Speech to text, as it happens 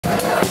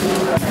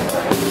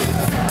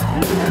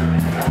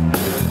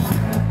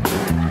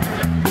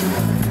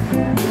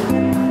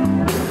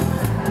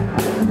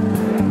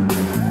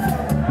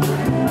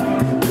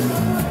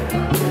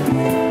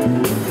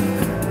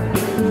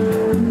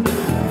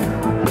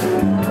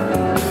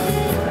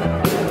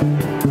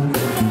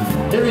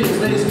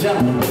and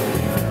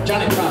gentlemen,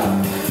 Johnny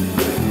Crowder.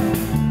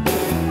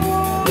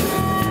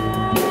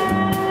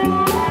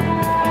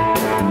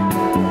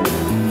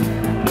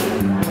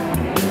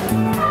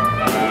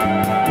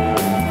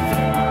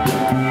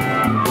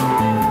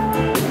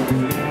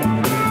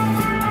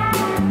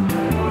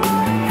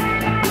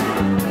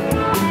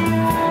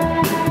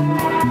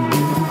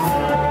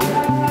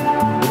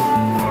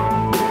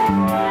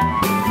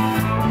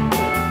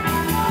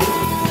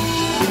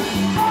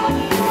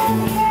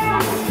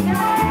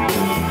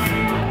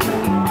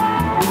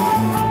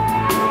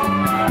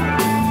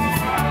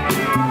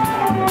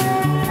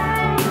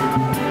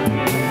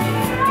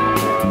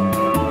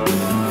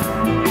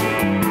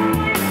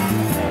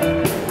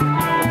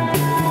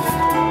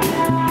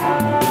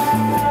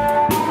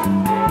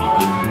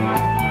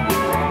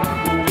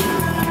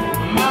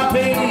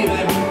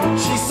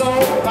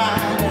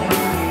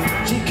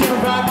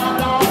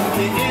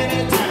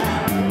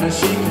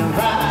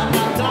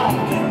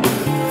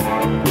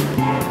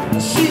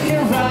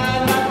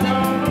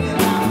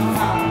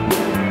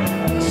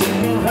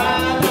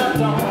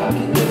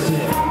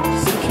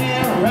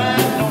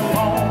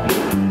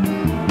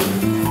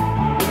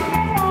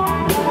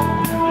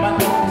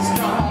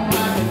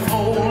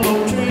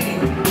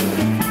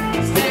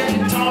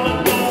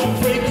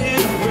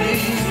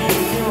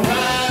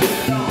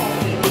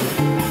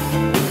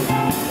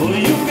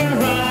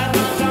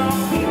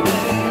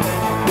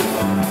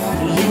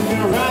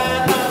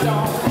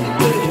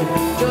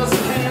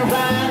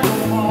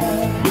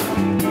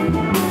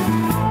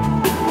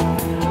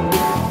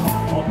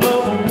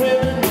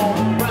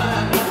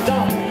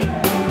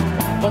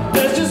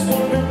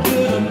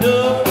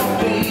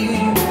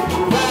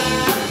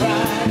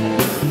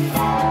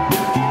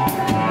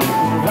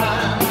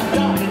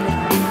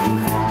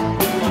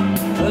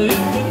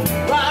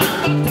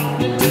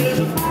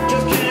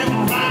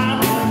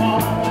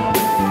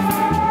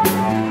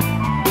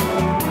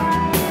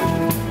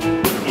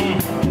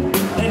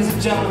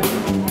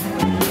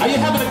 Are you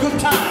having a good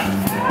time?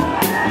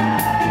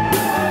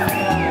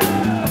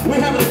 We're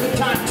having a good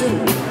time too.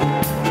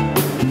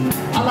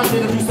 I'd like to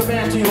introduce the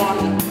band to you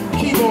on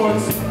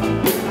keyboards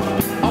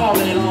all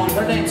day long.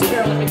 Her name's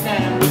Carolyn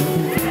McNabb.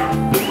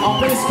 On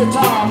bass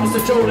guitar,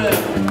 Mr. Joe Lebb.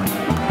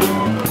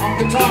 On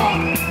guitar,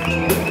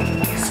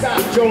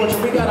 Scott George.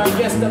 And we got our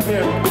guest up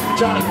here,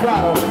 Johnny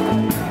Crowder.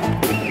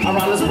 All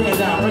right, let's bring it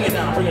down, bring it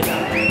down, bring it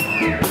down.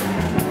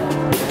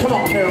 Come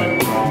on, Carolyn.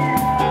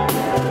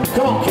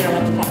 Come on,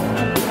 Carolyn, come on.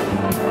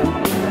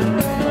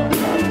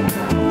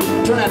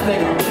 Turn that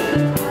thing on.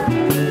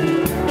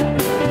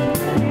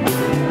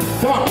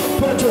 Come on,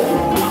 put it to it.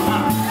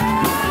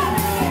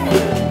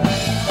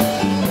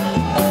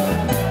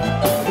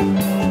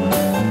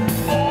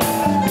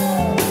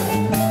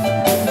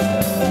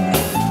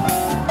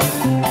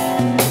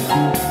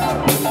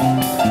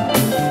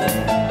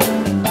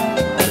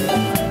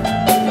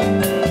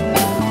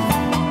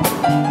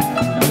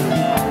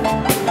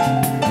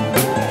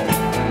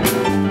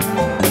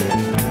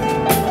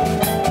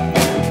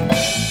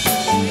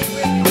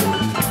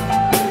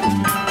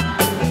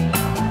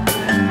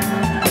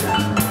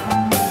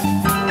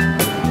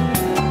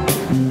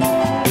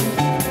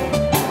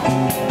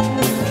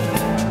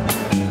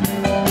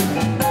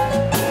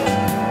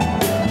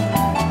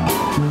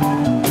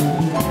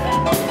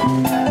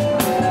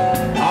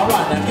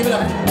 Give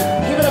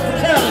it up for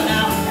Carolyn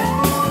now.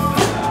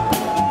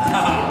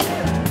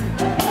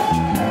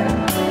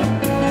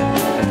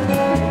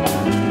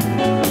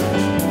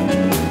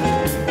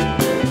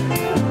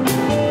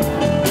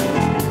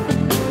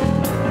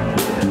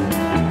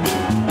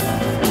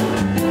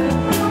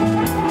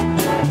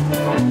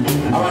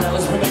 All right, now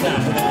let's bring it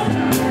down.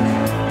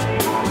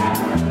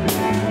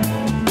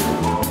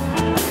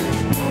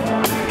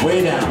 Way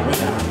down, way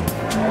down.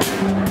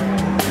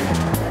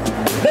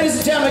 Ladies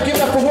and gentlemen, give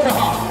it up for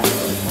Winterhawk.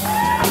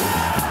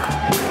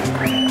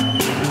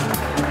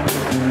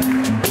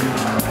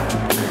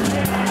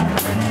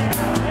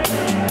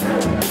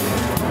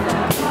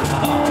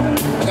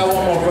 I got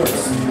one more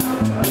verse.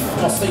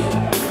 I'll sing it.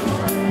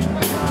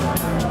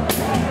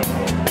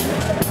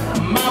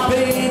 My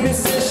baby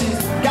says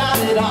she's got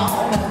it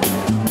all.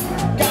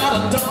 Got a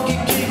donkey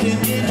kicking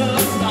in her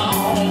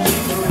stall. She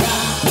can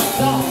ride my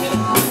donkey.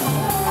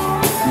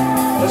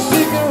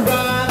 She can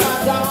ride my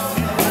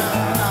donkey.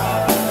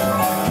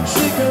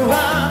 She can ride.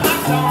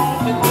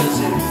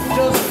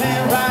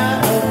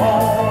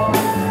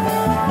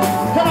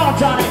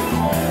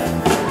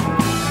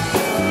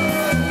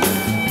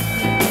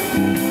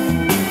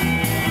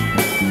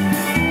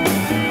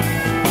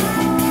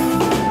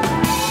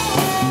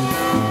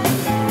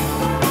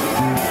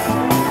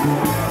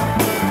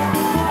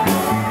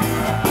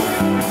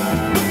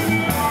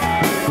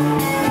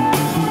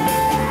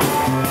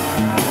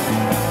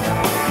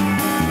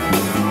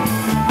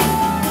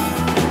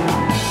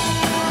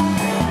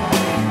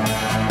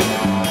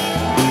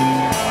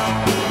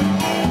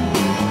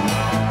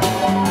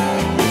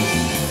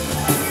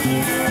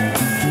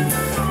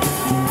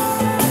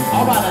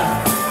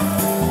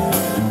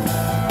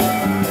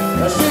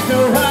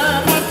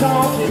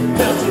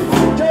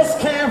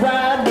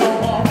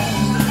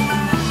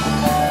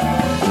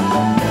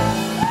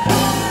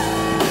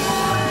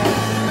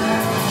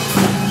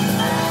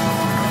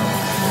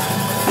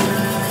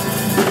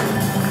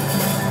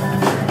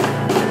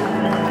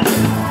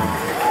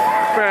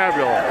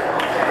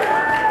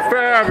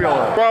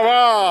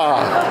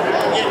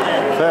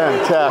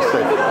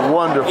 Fantastic.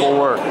 Wonderful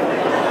work.